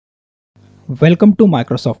Welcome to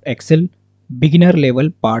Microsoft Excel Beginner Level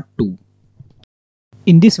Part 2.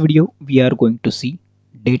 In this video, we are going to see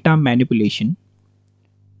data manipulation.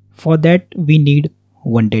 For that, we need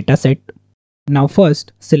one data set. Now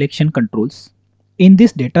first, selection controls. In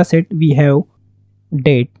this data set, we have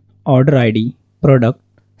date, order ID, product,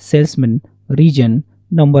 salesman, region,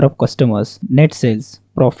 number of customers, net sales,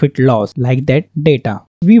 profit loss, like that data.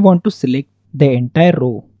 We want to select the entire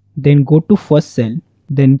row, then go to first cell,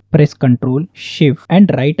 then press Ctrl, Shift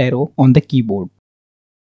and right arrow on the keyboard.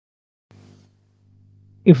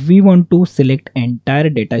 If we want to select entire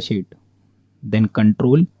datasheet, then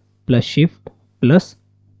Ctrl plus Shift plus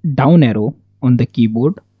down arrow on the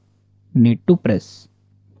keyboard need to press.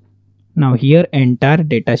 Now here entire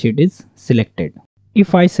datasheet is selected.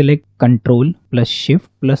 If I select Ctrl plus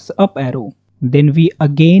Shift plus up arrow, then we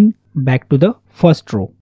again back to the first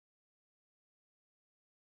row.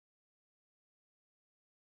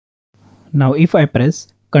 Now if I press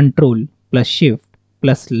Ctrl plus Shift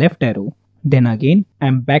plus left arrow, then again I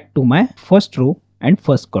am back to my first row and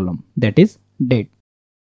first column, that is date.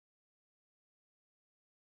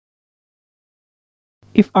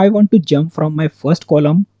 If I want to jump from my first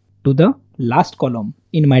column to the last column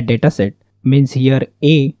in my dataset, means here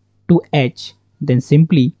A to H, then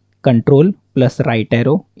simply Ctrl plus right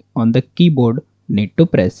arrow on the keyboard need to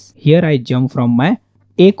press. Here I jump from my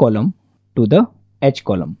A column to the H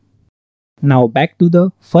column. Now back to the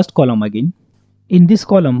first column again. In this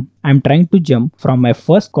column, I am trying to jump from my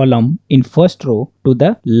first column in first row to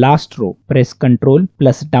the last row. Press Ctrl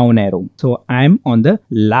plus down arrow. So I am on the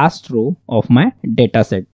last row of my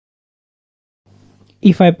dataset.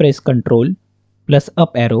 If I press Ctrl plus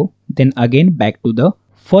up arrow, then again back to the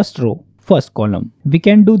first row, first column. We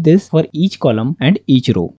can do this for each column and each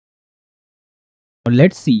row. Now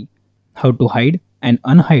let's see how to hide and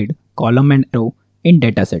unhide column and row in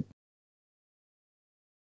dataset.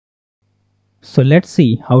 So let's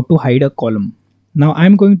see how to hide a column. Now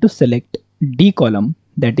I'm going to select D column,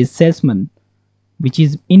 that is salesman, which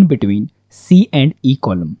is in between C and E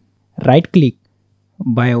column. Right click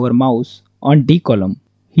by our mouse on D column.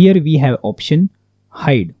 Here we have option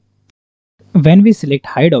hide. When we select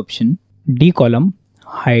hide option, D column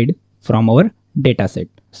hide from our dataset.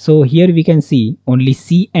 So here we can see only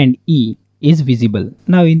C and E is visible.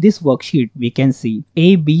 Now in this worksheet we can see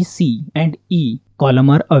A, B, C and E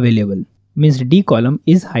column are available. Means D column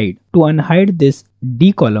is hide. To unhide this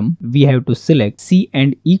D column, we have to select C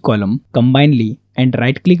and E column combinedly and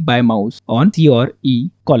right click by mouse on C or E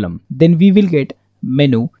column. Then we will get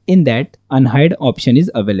menu in that unhide option is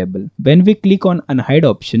available. When we click on unhide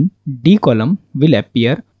option, D column will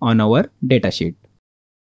appear on our datasheet.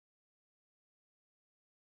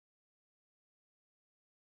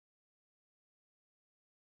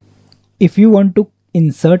 If you want to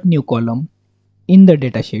insert new column in the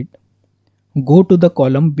datasheet, go to the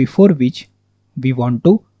column before which we want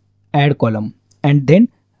to add column and then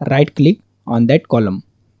right click on that column.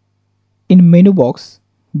 In menu box,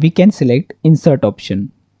 we can select insert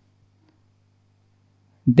option.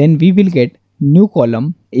 Then we will get new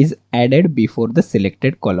column is added before the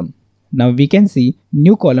selected column. Now we can see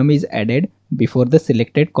new column is added before the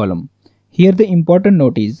selected column. Here the important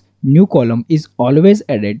note is new column is always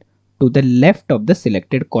added to the left of the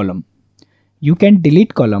selected column. You can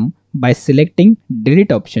delete column by selecting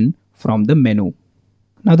delete option from the menu.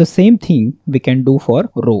 Now the same thing we can do for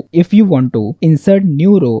row. If you want to insert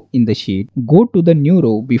new row in the sheet, go to the new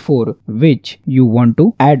row before which you want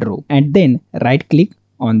to add row and then right click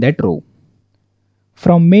on that row.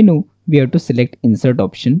 From menu we have to select insert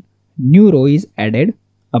option. New row is added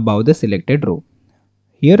above the selected row.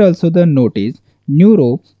 Here also the note is new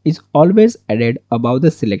row is always added above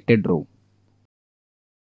the selected row.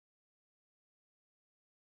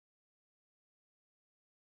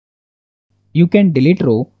 You can delete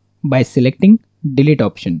row by selecting delete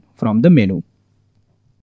option from the menu.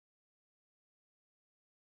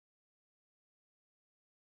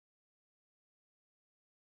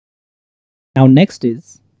 Now next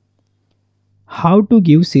is how to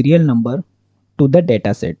give serial number to the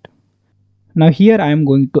dataset. Now here I am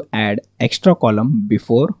going to add extra column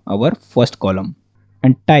before our first column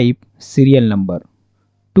and type serial number.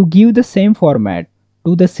 To give the same format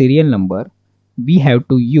to the serial number, we have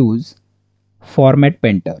to use Format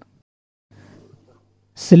Painter.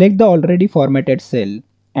 Select the already formatted cell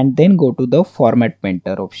and then go to the Format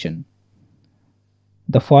Painter option.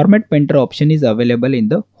 The Format Painter option is available in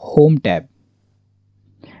the Home tab.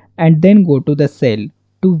 And then go to the cell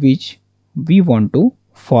to which we want to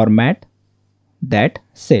format that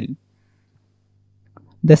cell.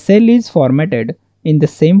 The cell is formatted in the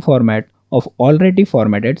same format of already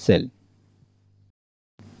formatted cell.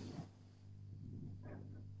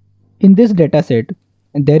 In this dataset,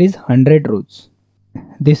 there is 100 rows.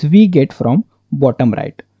 This we get from bottom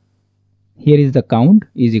right. Here is the count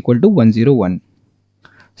is equal to 101.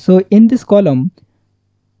 So in this column,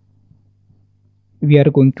 we are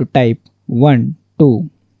going to type 1, 2,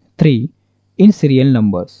 3 in serial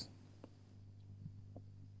numbers.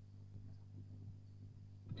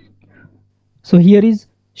 So here is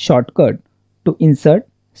shortcut to insert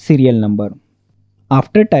serial number.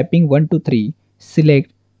 After typing 1 to 3,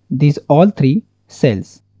 select these all three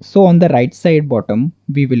cells. So on the right side bottom,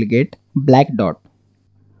 we will get black dot.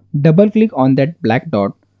 Double click on that black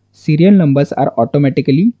dot. Serial numbers are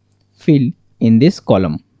automatically filled in this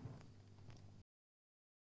column.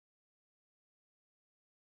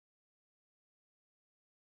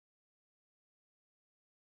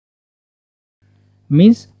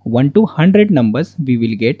 Means 1 to 100 numbers we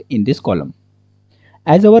will get in this column.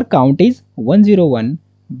 As our count is 101,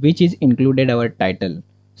 which is included our title.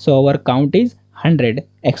 So our count is 100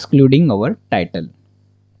 excluding our title.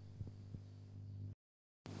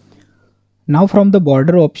 Now from the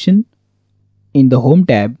border option in the home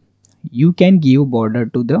tab, you can give border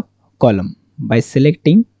to the column by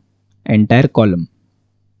selecting entire column.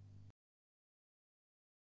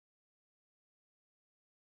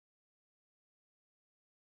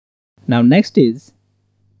 Now next is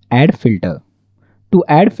add filter. To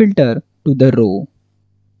add filter to the row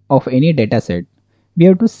of any dataset, we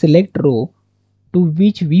have to select row to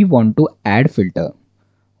which we want to add filter.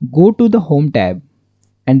 Go to the home tab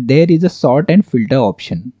and there is a sort and filter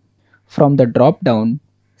option. From the drop down,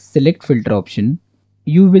 select filter option.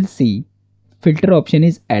 You will see filter option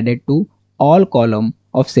is added to all column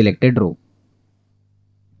of selected row.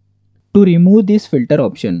 To remove this filter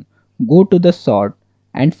option, go to the sort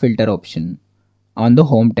and filter option on the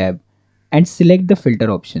home tab and select the filter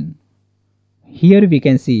option. Here we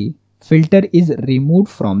can see filter is removed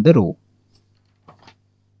from the row.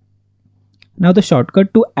 Now the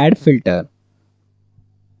shortcut to add filter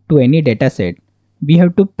to any dataset, we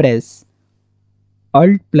have to press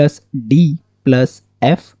Alt plus D plus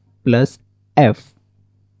F plus F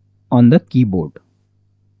on the keyboard.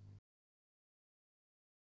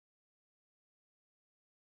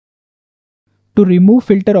 To remove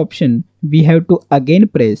filter option, we have to again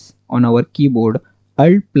press on our keyboard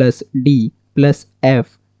Alt plus D plus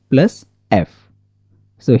F plus F.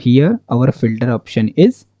 So here our filter option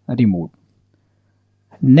is removed.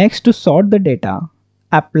 Next, to sort the data,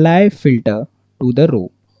 apply filter to the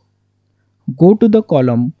row. Go to the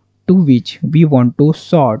column to which we want to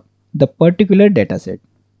sort the particular dataset.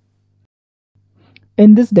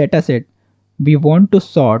 In this dataset, we want to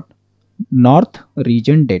sort North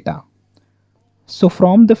region data. So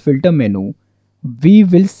from the filter menu, we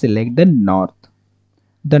will select the North.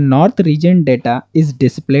 The North region data is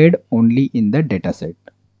displayed only in the dataset.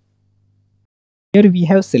 Here we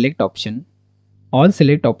have select option. All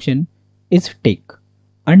select option is tick.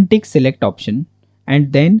 Untick select option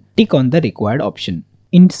and then tick on the required option.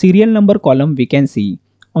 In serial number column, we can see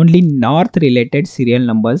only North related serial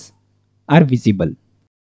numbers are visible.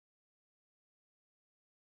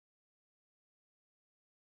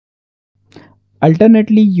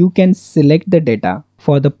 Alternately, you can select the data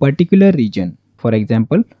for the particular region, for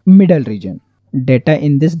example, middle region, data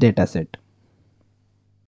in this dataset.